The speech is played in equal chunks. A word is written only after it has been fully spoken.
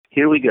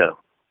Here we go.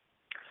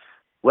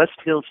 West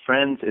Hills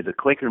Friends is a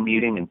Quaker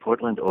meeting in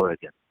Portland,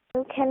 Oregon.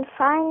 You can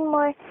find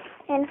more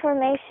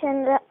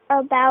information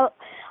about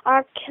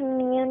our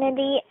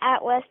community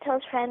at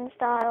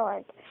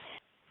westhillsfriends.org.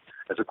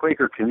 As a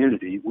Quaker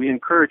community, we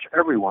encourage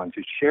everyone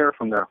to share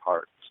from their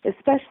hearts,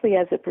 especially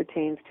as it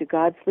pertains to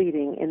God's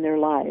leading in their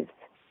lives.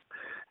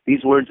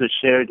 These words are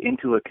shared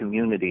into a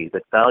community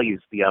that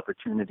values the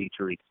opportunity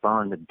to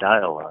respond and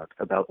dialogue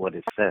about what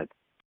is said.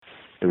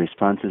 The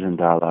responses and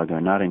dialogue are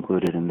not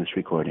included in this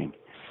recording.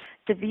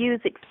 The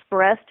views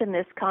expressed in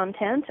this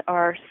content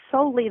are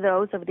solely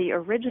those of the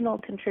original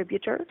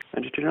contributor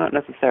and do not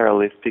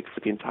necessarily speak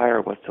for the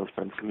entire West Hills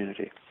Friends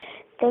community.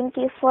 Thank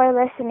you for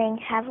listening.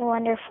 Have a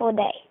wonderful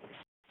day.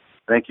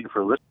 Thank you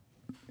for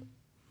listening.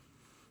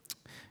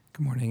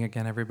 Good morning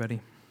again,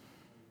 everybody.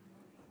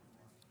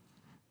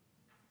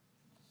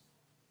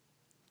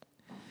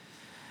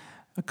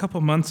 A couple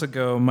months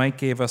ago, Mike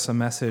gave us a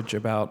message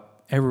about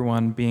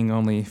everyone being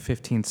only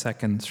 15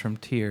 seconds from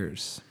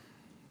tears.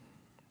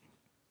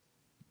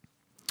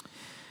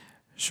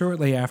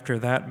 Shortly after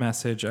that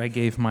message, I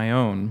gave my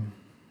own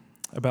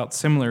about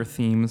similar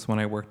themes when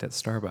I worked at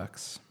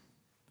Starbucks.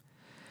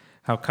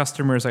 How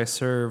customers I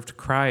served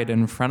cried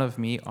in front of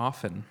me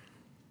often,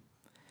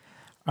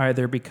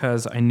 either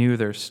because I knew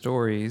their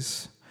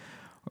stories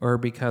or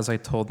because I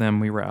told them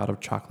we were out of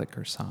chocolate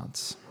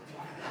croissants.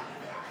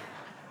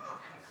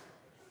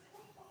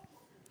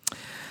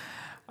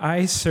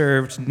 I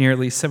served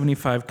nearly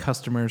 75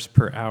 customers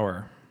per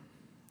hour,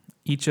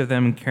 each of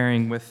them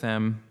carrying with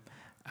them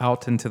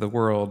out into the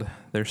world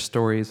their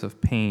stories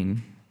of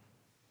pain,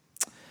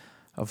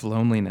 of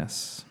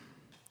loneliness,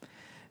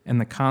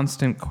 and the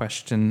constant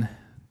question,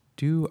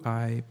 do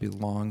I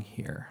belong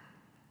here?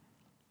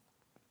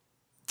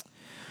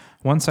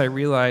 Once I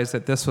realized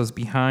that this was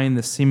behind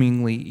the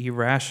seemingly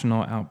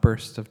irrational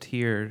outburst of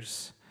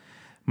tears,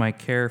 my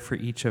care for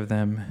each of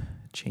them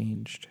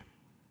changed.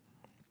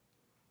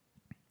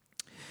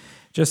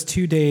 Just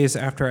 2 days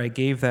after I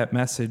gave that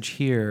message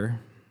here,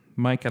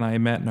 Mike and I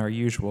met in our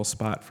usual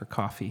spot for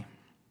coffee.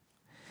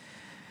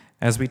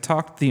 As we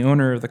talked, the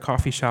owner of the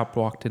coffee shop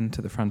walked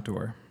into the front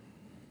door.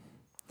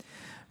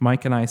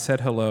 Mike and I said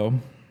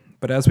hello,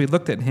 but as we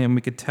looked at him,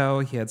 we could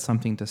tell he had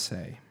something to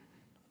say.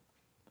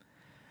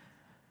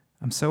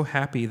 I'm so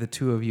happy the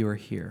two of you are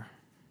here.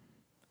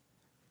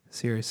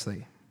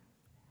 Seriously.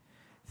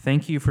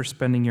 Thank you for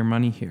spending your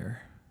money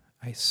here.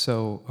 I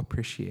so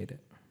appreciate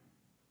it.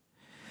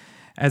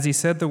 As he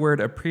said the word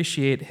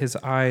appreciate, his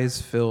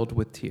eyes filled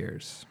with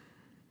tears.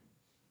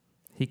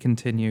 He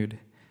continued,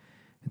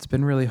 it's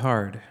been really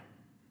hard.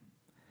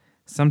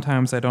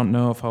 Sometimes I don't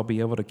know if I'll be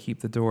able to keep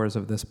the doors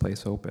of this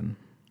place open.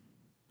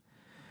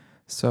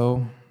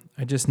 So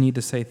I just need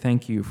to say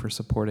thank you for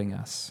supporting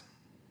us.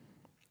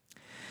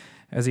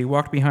 As he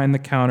walked behind the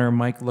counter,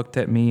 Mike looked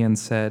at me and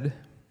said,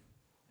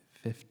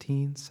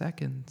 15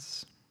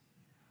 seconds.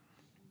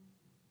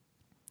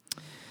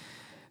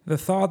 The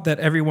thought that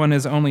everyone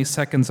is only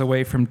seconds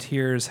away from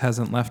tears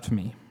hasn't left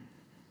me,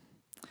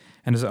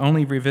 and has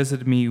only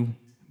revisited me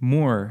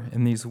more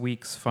in these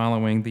weeks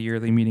following the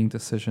yearly meeting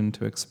decision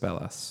to expel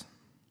us.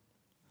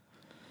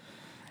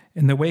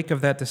 In the wake of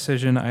that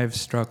decision, I've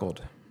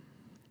struggled.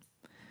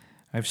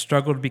 I've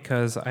struggled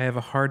because I have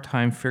a hard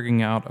time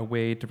figuring out a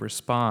way to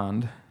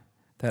respond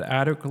that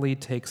adequately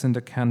takes into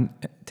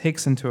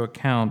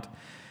account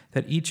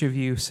that each of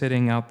you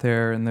sitting out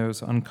there in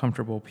those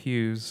uncomfortable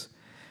pews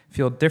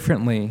feel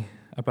differently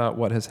about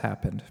what has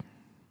happened,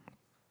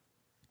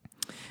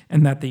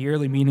 and that the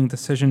yearly meeting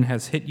decision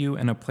has hit you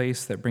in a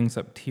place that brings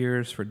up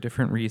tears for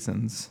different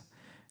reasons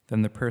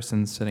than the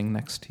person sitting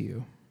next to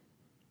you.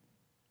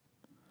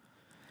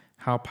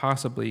 How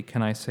possibly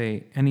can I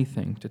say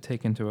anything to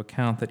take into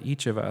account that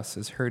each of us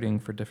is hurting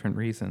for different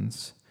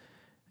reasons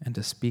and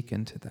to speak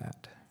into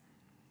that?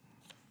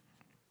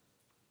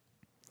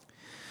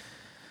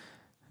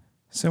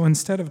 So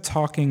instead of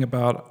talking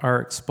about our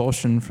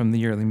expulsion from the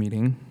yearly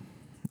meeting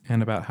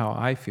and about how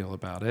I feel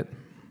about it,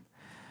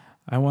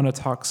 I want to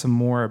talk some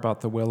more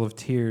about the well of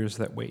tears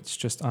that waits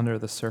just under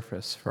the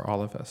surface for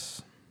all of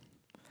us,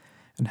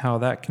 and how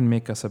that can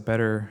make us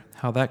better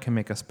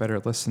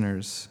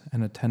listeners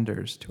and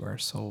attenders to our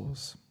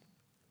souls.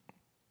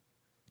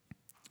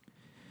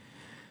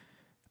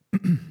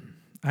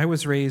 I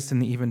was raised in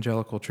the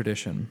evangelical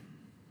tradition.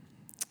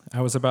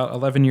 I was about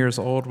 11 years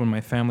old when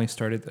my family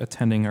started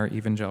attending our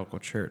evangelical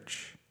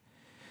church.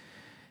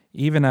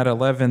 Even at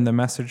 11, the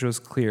message was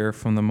clear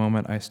from the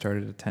moment I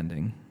started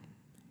attending.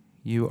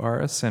 You are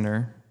a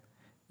sinner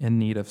in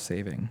need of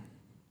saving.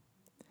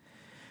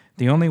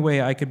 The only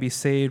way I could be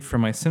saved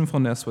from my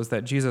sinfulness was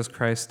that Jesus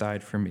Christ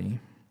died for me.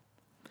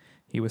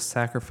 He was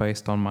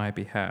sacrificed on my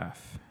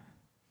behalf.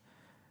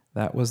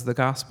 That was the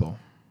gospel.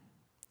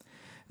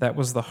 That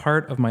was the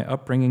heart of my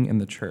upbringing in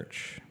the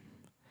church.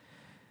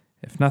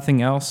 If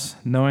nothing else,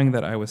 knowing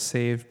that I was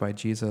saved by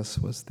Jesus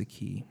was the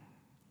key.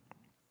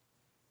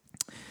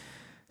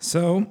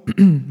 So,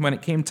 when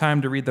it came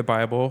time to read the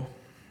Bible,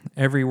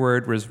 every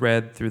word was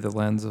read through the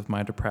lens of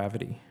my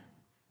depravity,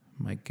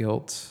 my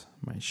guilt,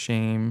 my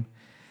shame,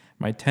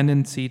 my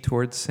tendency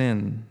towards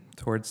sin,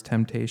 towards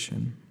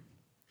temptation.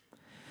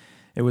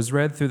 It was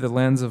read through the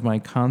lens of my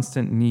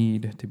constant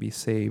need to be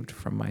saved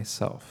from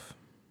myself.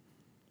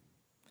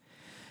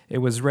 It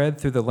was read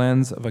through the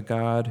lens of a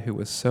God who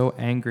was so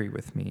angry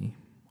with me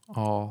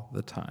all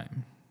the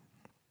time.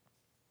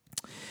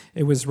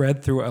 It was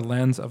read through a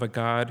lens of a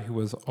God who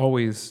was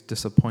always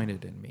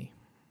disappointed in me.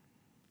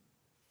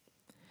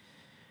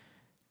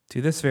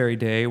 To this very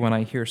day, when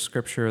I hear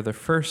Scripture, the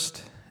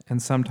first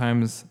and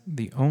sometimes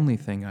the only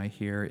thing I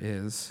hear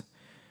is,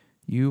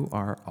 "You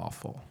are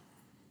awful.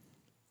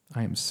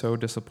 I am so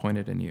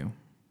disappointed in you."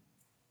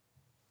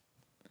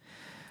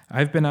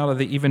 I've been out of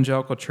the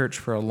evangelical church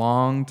for a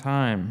long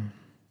time.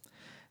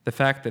 The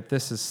fact that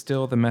this is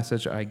still the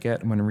message I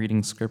get when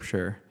reading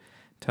Scripture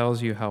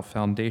tells you how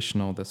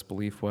foundational this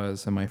belief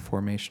was in my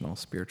formational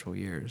spiritual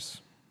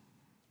years.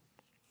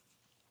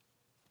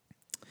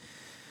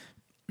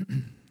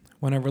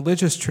 When a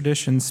religious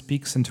tradition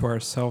speaks into our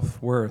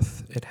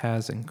self-worth, it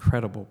has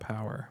incredible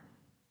power.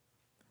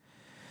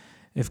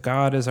 If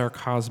God is our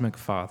cosmic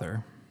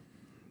Father,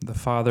 the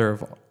Father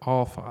of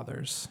all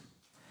fathers,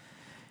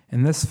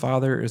 and this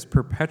Father is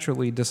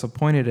perpetually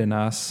disappointed in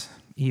us,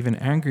 even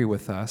angry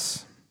with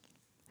us,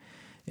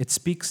 it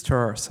speaks to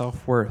our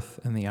self-worth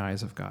in the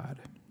eyes of God.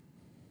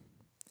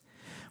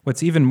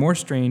 What's even more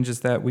strange is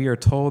that we are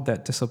told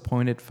that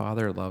disappointed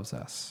Father loves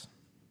us,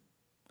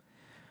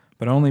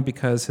 but only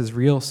because his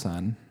real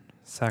Son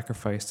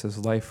sacrificed his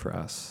life for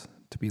us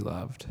to be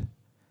loved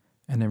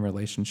and in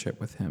relationship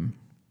with him.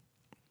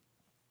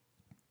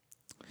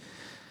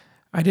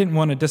 I didn't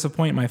want to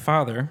disappoint my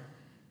Father.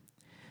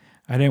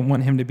 I didn't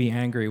want him to be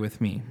angry with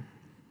me.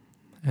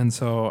 And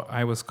so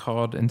I was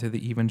called into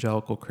the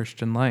evangelical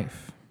Christian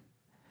life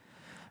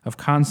of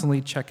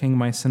constantly checking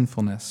my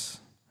sinfulness,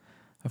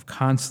 of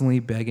constantly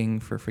begging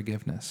for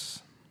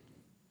forgiveness.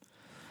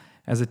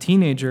 As a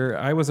teenager,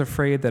 I was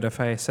afraid that if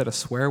I said a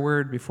swear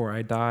word before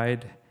I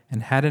died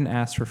and hadn't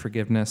asked for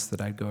forgiveness,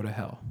 that I'd go to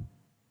hell.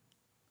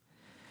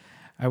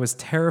 I was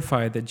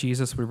terrified that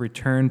Jesus would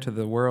return to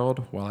the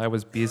world while I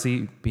was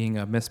busy being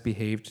a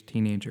misbehaved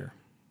teenager.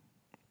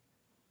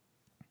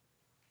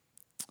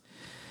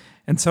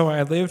 And so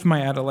I lived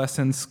my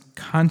adolescence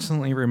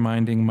constantly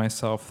reminding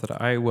myself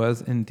that I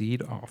was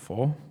indeed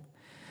awful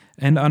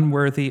and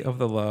unworthy of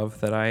the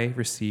love that I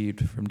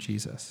received from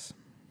Jesus.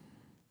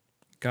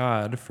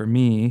 God, for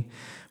me,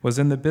 was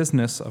in the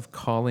business of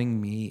calling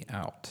me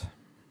out.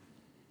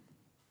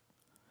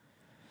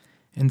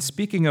 In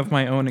speaking of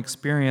my own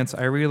experience,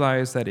 I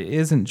realized that it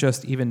isn't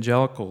just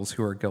evangelicals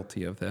who are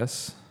guilty of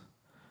this,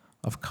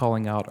 of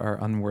calling out our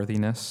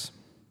unworthiness.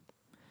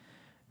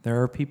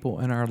 There are people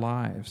in our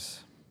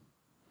lives.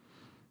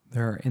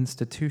 There are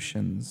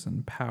institutions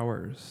and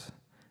powers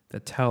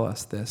that tell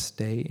us this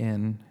day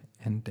in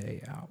and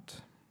day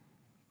out.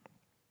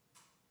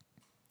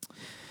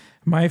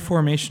 My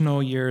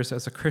formational years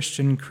as a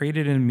Christian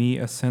created in me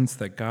a sense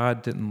that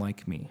God didn't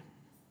like me,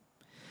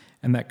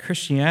 and that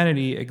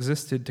Christianity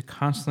existed to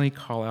constantly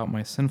call out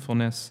my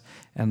sinfulness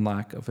and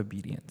lack of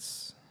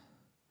obedience.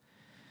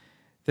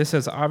 This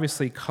has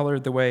obviously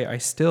colored the way I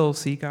still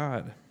see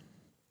God,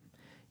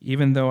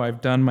 even though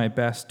I've done my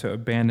best to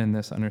abandon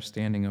this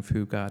understanding of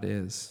who God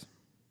is.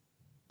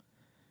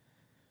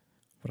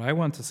 What I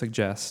want to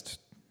suggest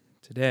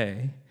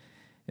today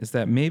is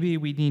that maybe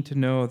we need to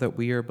know that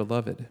we are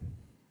beloved,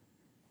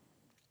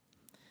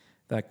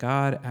 that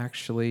God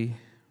actually,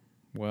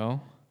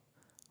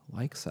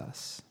 likes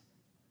us.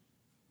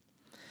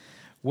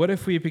 What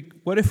if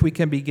we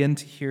can begin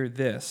to hear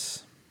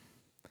this,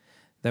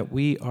 that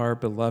we are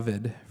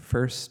beloved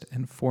first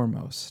and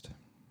foremost?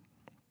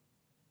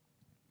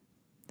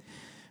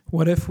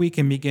 What if we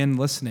can begin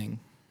listening,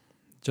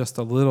 just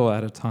a little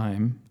at a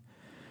time,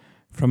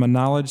 from a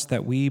knowledge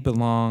that we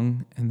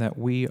belong and that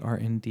we are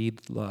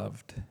indeed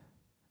loved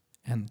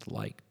and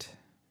liked?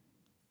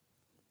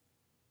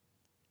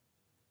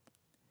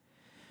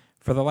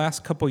 For the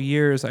last couple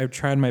years, I've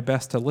tried my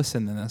best to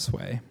listen in this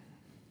way.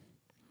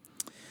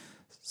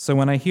 So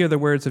when I hear the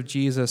words of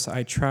Jesus,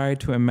 I try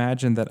to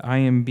imagine that I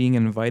am being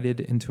invited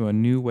into a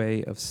new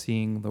way of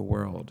seeing the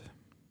world.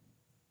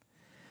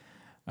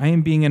 I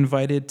am being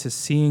invited to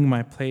seeing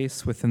my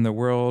place within the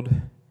world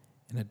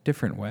in a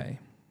different way.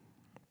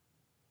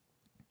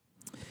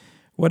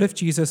 What if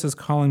Jesus is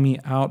calling me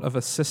out of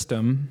a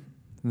system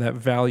that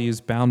values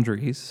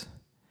boundaries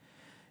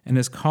and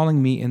is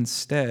calling me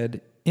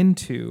instead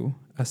into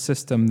a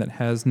system that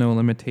has no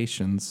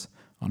limitations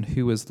on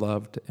who is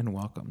loved and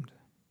welcomed?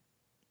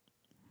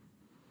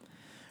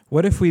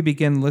 What if we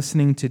begin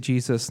listening to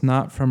Jesus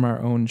not from our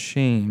own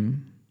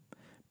shame,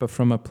 but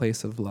from a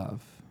place of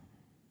love?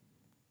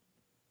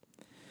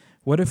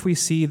 What if we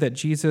see that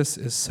Jesus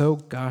is so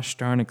gosh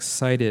darn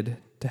excited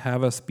to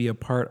have us be a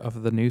part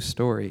of the new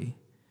story,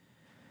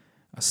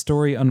 a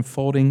story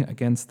unfolding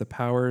against the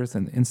powers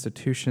and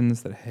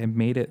institutions that have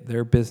made it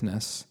their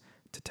business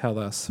to tell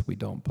us we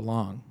don't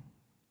belong?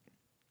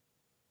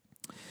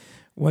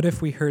 What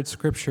if we heard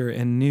Scripture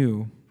and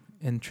knew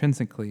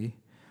intrinsically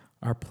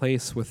our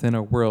place within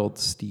a world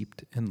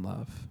steeped in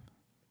love?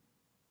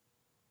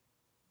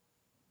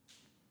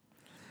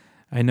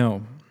 I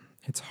know,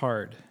 it's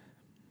hard.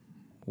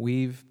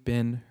 We've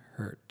been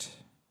hurt.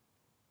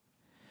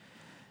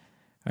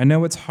 I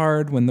know it's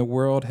hard when the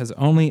world has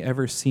only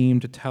ever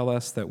seemed to tell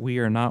us that we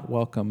are not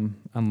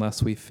welcome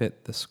unless we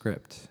fit the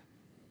script.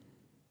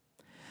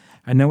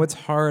 I know it's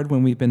hard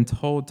when we've been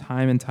told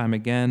time and time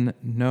again,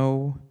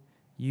 no,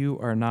 you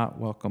are not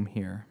welcome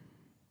here.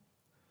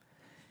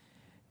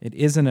 It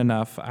isn't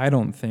enough, I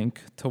don't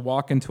think, to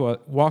walk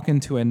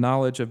into a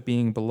knowledge of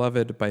being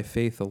beloved by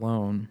faith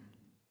alone.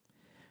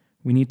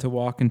 We need to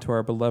walk into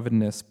our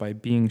belovedness by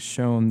being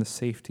shown the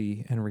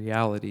safety and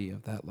reality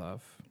of that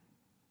love.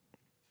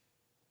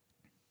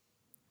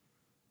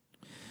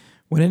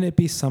 Wouldn't it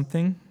be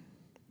something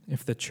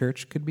if the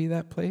church could be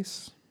that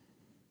place?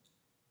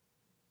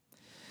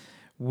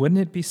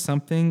 Wouldn't it be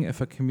something if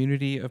a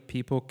community of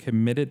people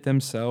committed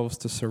themselves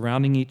to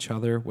surrounding each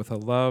other with a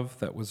love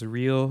that was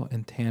real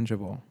and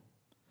tangible,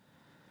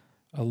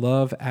 a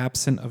love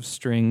absent of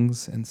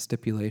strings and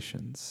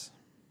stipulations?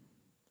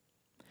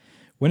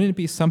 Wouldn't it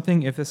be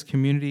something if this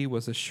community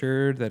was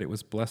assured that it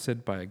was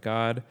blessed by a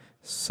God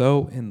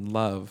so in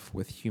love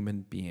with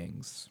human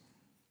beings?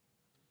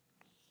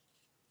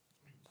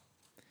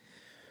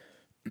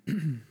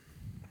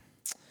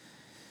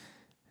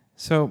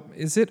 So,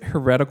 is it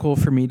heretical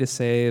for me to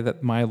say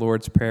that my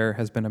Lord's Prayer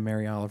has been a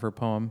Mary Oliver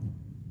poem?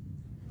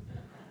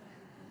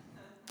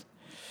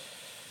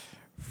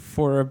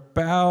 For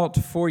about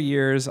 4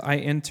 years, I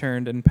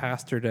interned and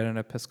pastored at an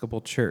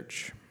Episcopal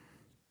church.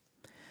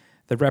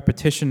 The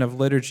repetition of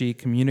liturgy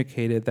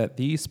communicated that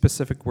these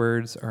specific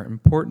words are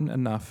important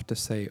enough to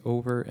say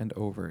over and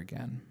over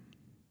again.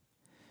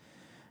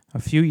 A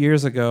few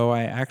years ago,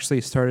 I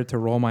actually started to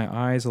roll my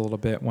eyes a little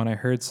bit when I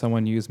heard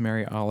someone use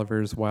Mary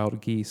Oliver's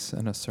Wild Geese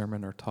in a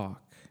sermon or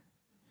talk.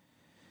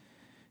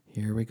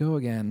 Here we go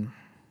again.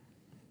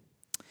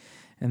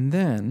 And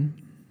then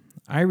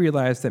I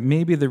realized that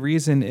maybe the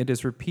reason it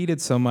is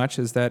repeated so much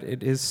is that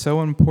it is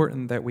so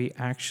important that we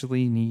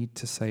actually need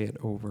to say it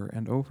over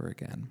and over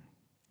again.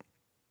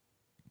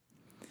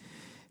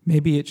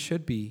 Maybe it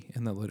should be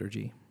in the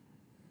liturgy.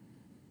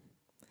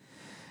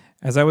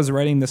 As I was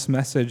writing this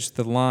message,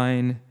 the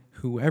line,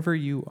 "Whoever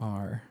you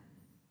are,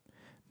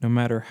 no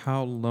matter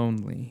how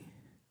lonely,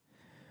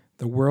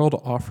 the world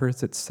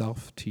offers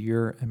itself to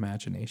your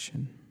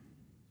imagination,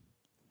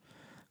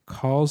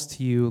 calls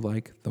to you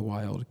like the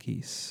wild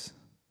geese,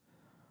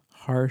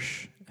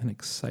 harsh and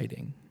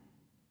exciting,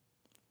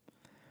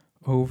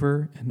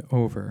 over and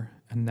over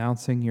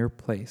announcing your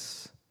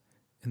place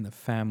in the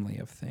family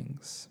of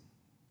things."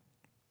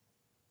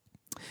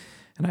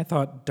 And I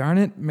thought, darn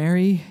it,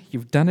 Mary,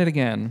 you've done it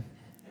again.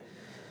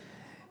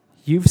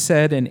 You've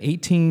said in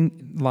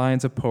 18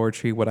 lines of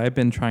poetry what I've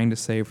been trying to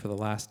say for the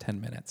last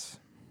 10 minutes.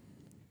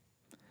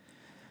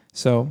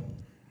 So,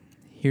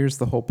 here's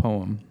the whole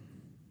poem,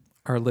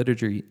 our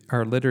liturgy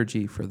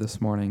for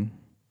this morning.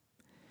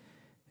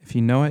 If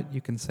you know it,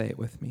 you can say it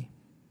with me.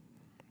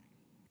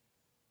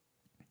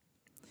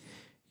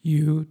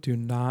 You do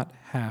not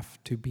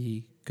have to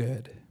be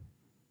good.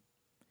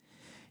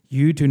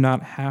 You do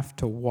not have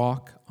to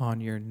walk on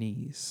your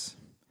knees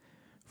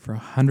for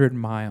 100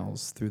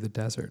 miles through the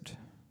desert,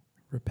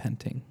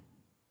 repenting.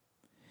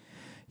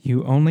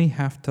 You only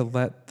have to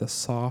let the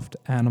soft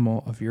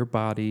animal of your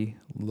body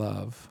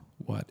love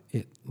what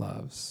it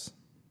loves.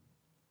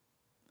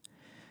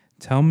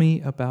 Tell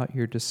me about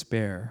your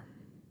despair,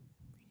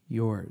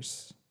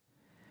 yours,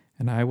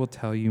 and I will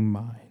tell you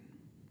mine.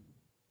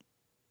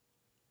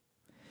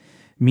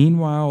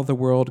 Meanwhile, the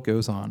world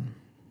goes on.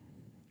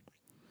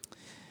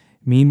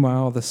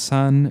 Meanwhile, the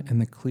sun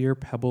and the clear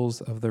pebbles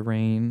of the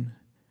rain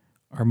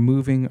are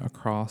moving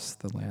across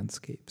the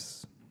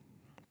landscapes,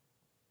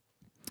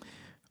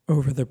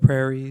 over the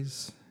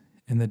prairies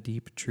and the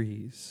deep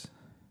trees,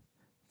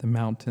 the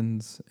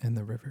mountains and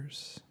the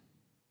rivers.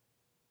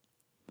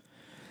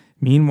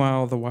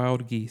 Meanwhile, the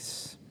wild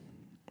geese,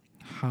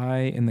 high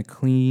in the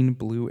clean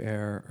blue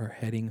air, are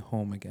heading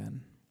home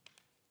again.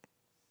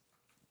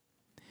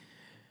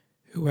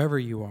 Whoever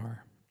you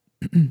are,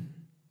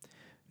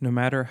 no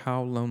matter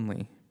how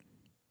lonely,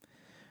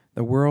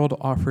 the world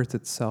offers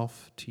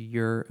itself to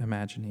your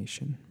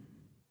imagination,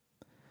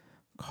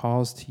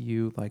 calls to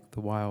you like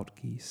the wild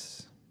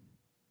geese,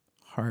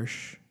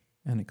 harsh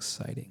and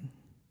exciting,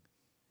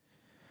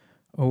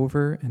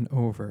 over and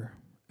over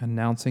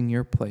announcing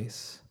your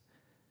place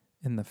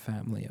in the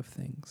family of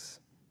things.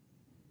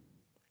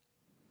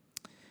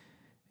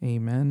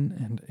 Amen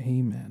and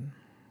amen.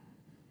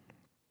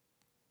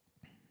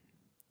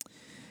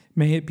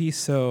 May it be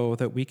so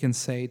that we can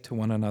say to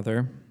one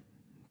another,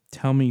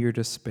 "Tell me your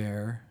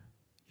despair,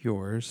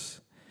 yours,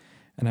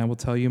 and I will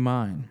tell you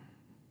mine."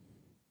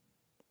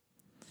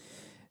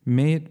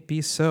 May it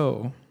be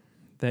so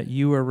that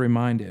you are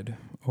reminded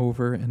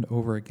over and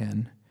over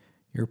again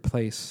your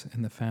place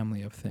in the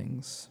family of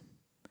things.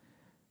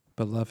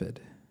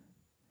 Beloved,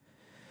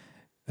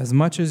 as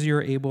much as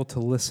you're able to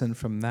listen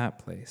from that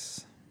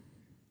place,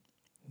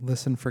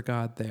 listen for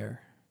God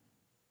there.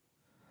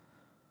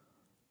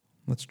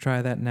 Let's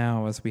try that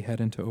now as we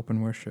head into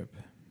open worship.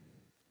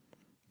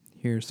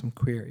 Here's some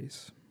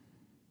queries.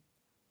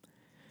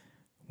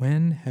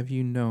 When have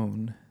you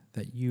known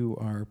that you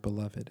are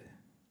beloved?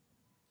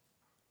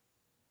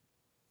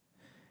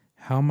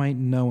 How might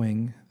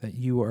knowing that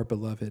you are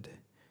beloved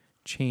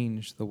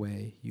change the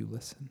way you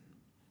listen?